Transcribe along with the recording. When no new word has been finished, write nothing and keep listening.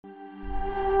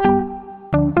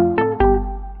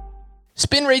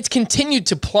Spin rates continued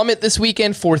to plummet this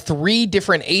weekend for 3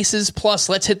 different aces. Plus,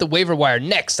 let's hit the waiver wire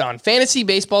next on Fantasy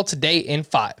Baseball Today in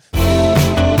 5.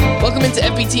 Welcome into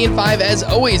FBT in 5. As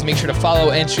always, make sure to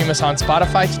follow and stream us on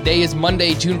Spotify. Today is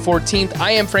Monday, June 14th. I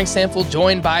am Frank Stanfield,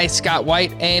 joined by Scott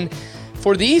White. And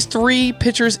for these 3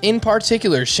 pitchers in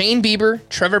particular, Shane Bieber,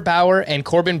 Trevor Bauer, and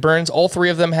Corbin Burnes, all 3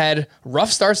 of them had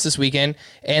rough starts this weekend,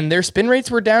 and their spin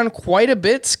rates were down quite a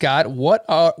bit. Scott,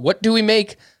 what do we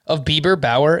make of Bieber,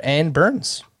 Bauer, and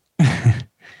Burnes?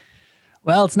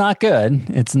 Well, it's not good.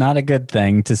 It's not a good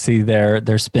thing to see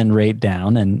their spin rate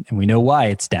down, and we know why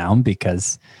it's down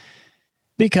because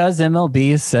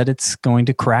MLB has said it's going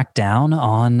to crack down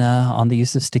on the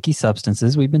use of sticky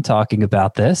substances. We've been talking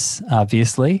about this,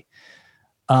 obviously.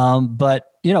 But,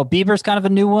 Bieber's kind of a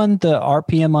new one. The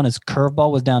RPM on his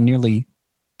curveball was down nearly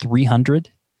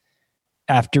 300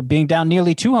 after being down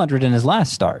nearly 200 in his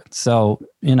last start. So,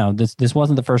 this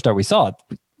wasn't the first start we saw.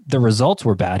 The results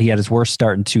were bad. He had his worst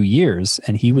start in 2 years,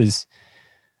 and he was,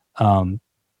 going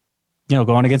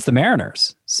against the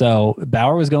Mariners. So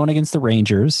Bauer was going against the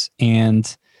Rangers,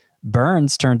 and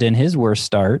Burnes turned in his worst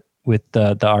start with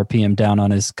the RPM down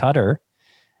on his cutter.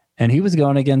 And he was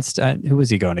going against, who was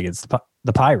he going against?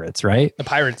 The Pirates, right? The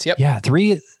Pirates, yep. Yeah,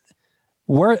 3 of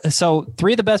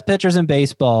the best pitchers in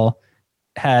baseball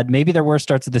had maybe their worst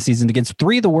starts of the season against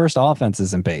 3 of the worst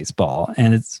offenses in baseball.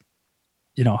 And it's,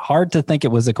 hard to think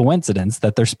it was a coincidence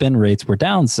that their spin rates were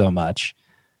down so much.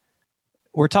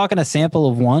 We're talking a sample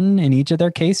of 1 in each of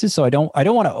their cases, so I don't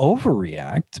want to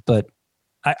overreact, but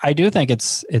I do think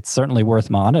it's certainly worth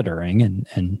monitoring,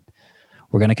 and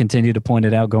we're going to continue to point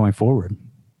it out going forward.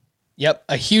 Yep,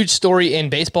 a huge story in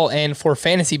baseball and for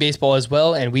fantasy baseball as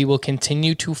well, and we will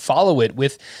continue to follow it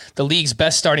with the league's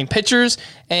best starting pitchers,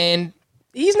 and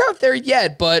he's not there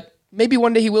yet, but maybe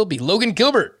one day he will be. Logan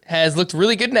Gilbert has looked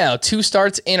really good now. 2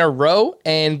 starts in a row,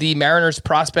 and the Mariners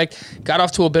prospect got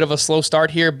off to a bit of a slow start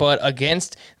here, but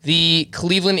against the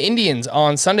Cleveland Indians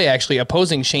on Sunday, actually,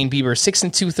 opposing Shane Bieber, 6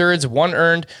 2/3, 1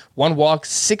 earned, 1 walk,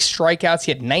 6 strikeouts.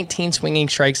 He had 19 swinging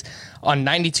strikes on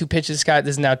 92 pitches, Scott.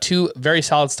 This is now 2 very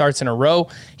solid starts in a row.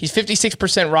 He's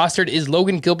 56% rostered. Is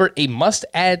Logan Gilbert a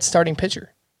must-add starting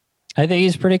pitcher? I think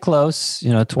he's pretty close.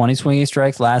 20 swinging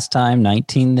strikes last time,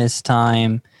 19 this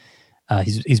time.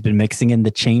 He's been mixing in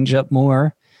the changeup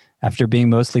more after being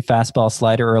mostly fastball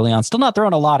slider early on. Still not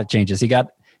throwing a lot of changes. He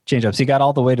got changeups. He got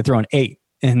all the way to throwing 8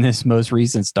 in this most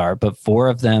recent start, but 4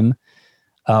 of them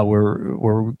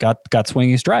got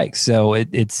swinging strikes. So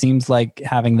it seems like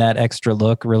having that extra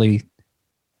look really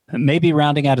maybe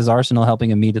rounding out his arsenal,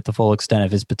 helping him meet at the full extent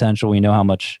of his potential. We know how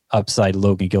much upside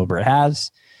Logan Gilbert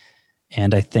has,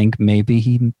 and I think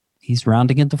maybe he's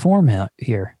rounding into form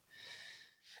here.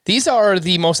 These are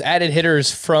the most added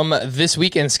hitters from this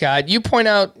weekend, Scott. You point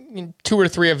out 2 or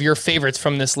 3 of your favorites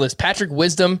from this list. Patrick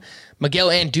Wisdom, Miguel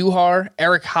Andujar,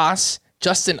 Eric Haas,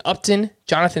 Justin Upton,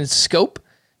 Jonathan Scope,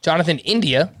 Jonathan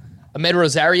India, Ahmed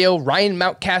Rosario, Ryan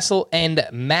Mountcastle, and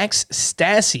Max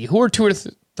Stassi. Who are 2 or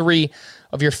 3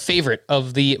 of your favorite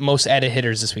of the most added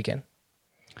hitters this weekend?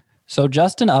 So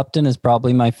Justin Upton is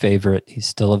probably my favorite. He's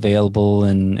still available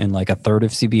in like a third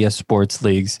of CBS sports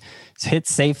leagues. He's hit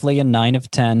safely in 9 of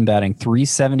 10, batting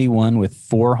 .371 with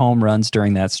 4 home runs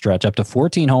during that stretch, up to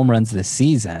 14 home runs this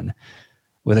season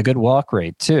with a good walk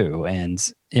rate too. And,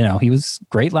 he was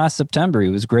great last September. He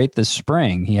was great this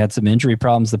spring. He had some injury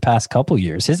problems the past couple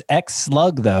years. His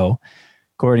X-slug, though,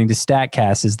 according to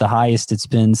StatCast, is the highest it's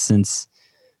been since,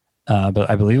 but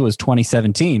I believe it was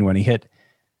 2017 when he hit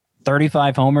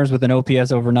 35 homers with an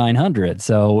OPS over 900.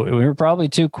 So we were probably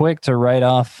too quick to write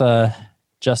off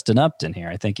Justin Upton here.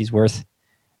 I think he's worth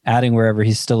adding wherever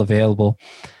he's still available.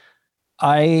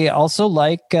 I also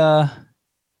like Max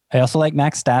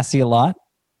Stassi a lot,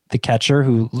 the catcher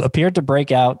who appeared to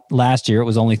break out last year. It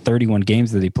was only 31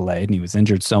 games that he played, and he was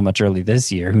injured so much early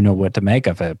this year. Who knows what to make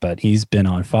of it, but he's been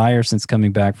on fire since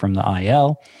coming back from the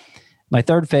IL. My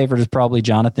third favorite is probably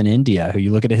Jonathan India, who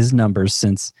you look at his numbers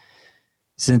since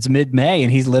mid-May,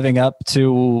 and he's living up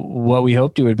to what we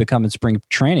hoped he would become in spring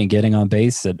training, getting on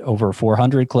base at over a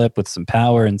 400 clip with some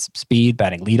power and some speed,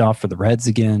 batting leadoff for the Reds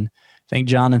again. I think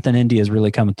Jonathan India is really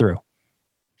coming through.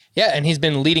 Yeah, and he's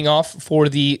been leading off for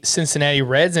the Cincinnati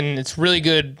Reds, and it's really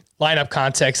good lineup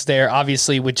context there,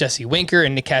 obviously, with Jesse Winker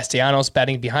and Nick Castellanos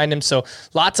batting behind him. So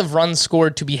lots of runs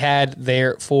scored to be had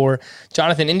there for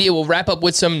Jonathan India. We'll wrap up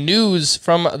with some news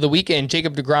from the weekend.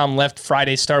 Jacob deGrom left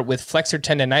Friday's start with flexor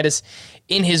tendonitis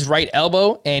in his right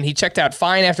elbow, and he checked out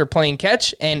fine after playing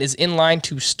catch and is in line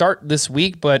to start this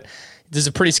week, but This is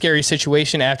a pretty scary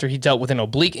situation after he dealt with an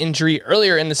oblique injury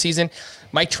earlier in the season.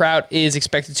 Mike Trout is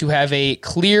expected to have a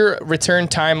clear return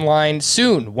timeline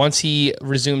soon once he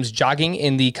resumes jogging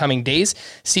in the coming days.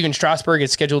 Steven Strasburg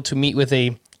is scheduled to meet with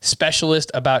a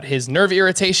specialist about his nerve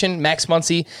irritation. Max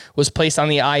Muncy was placed on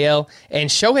the IL, and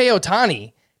Shohei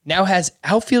Ohtani now has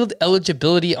outfield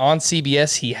eligibility on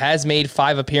CBS. He has made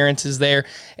 5 appearances there,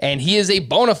 and he is a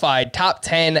bona fide top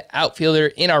 10 outfielder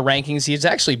in our rankings. He's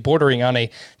actually bordering on a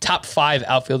top 5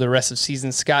 outfielder rest of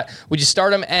season. Scott, would you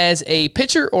start him as a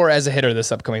pitcher or as a hitter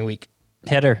this upcoming week?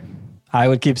 Hitter. I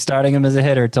would keep starting him as a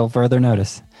hitter till further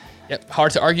notice. Yep,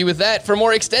 hard to argue with that. For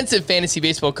more extensive fantasy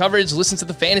baseball coverage, listen to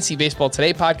the Fantasy Baseball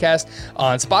Today podcast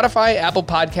on Spotify, Apple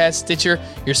Podcasts, Stitcher,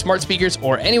 your smart speakers,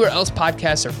 or anywhere else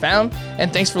podcasts are found.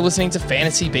 And thanks for listening to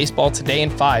Fantasy Baseball Today in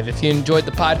 5. If you enjoyed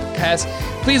the podcast,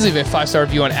 please leave a 5-star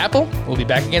review on Apple. We'll be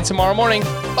back again tomorrow morning.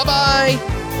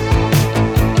 Bye-bye.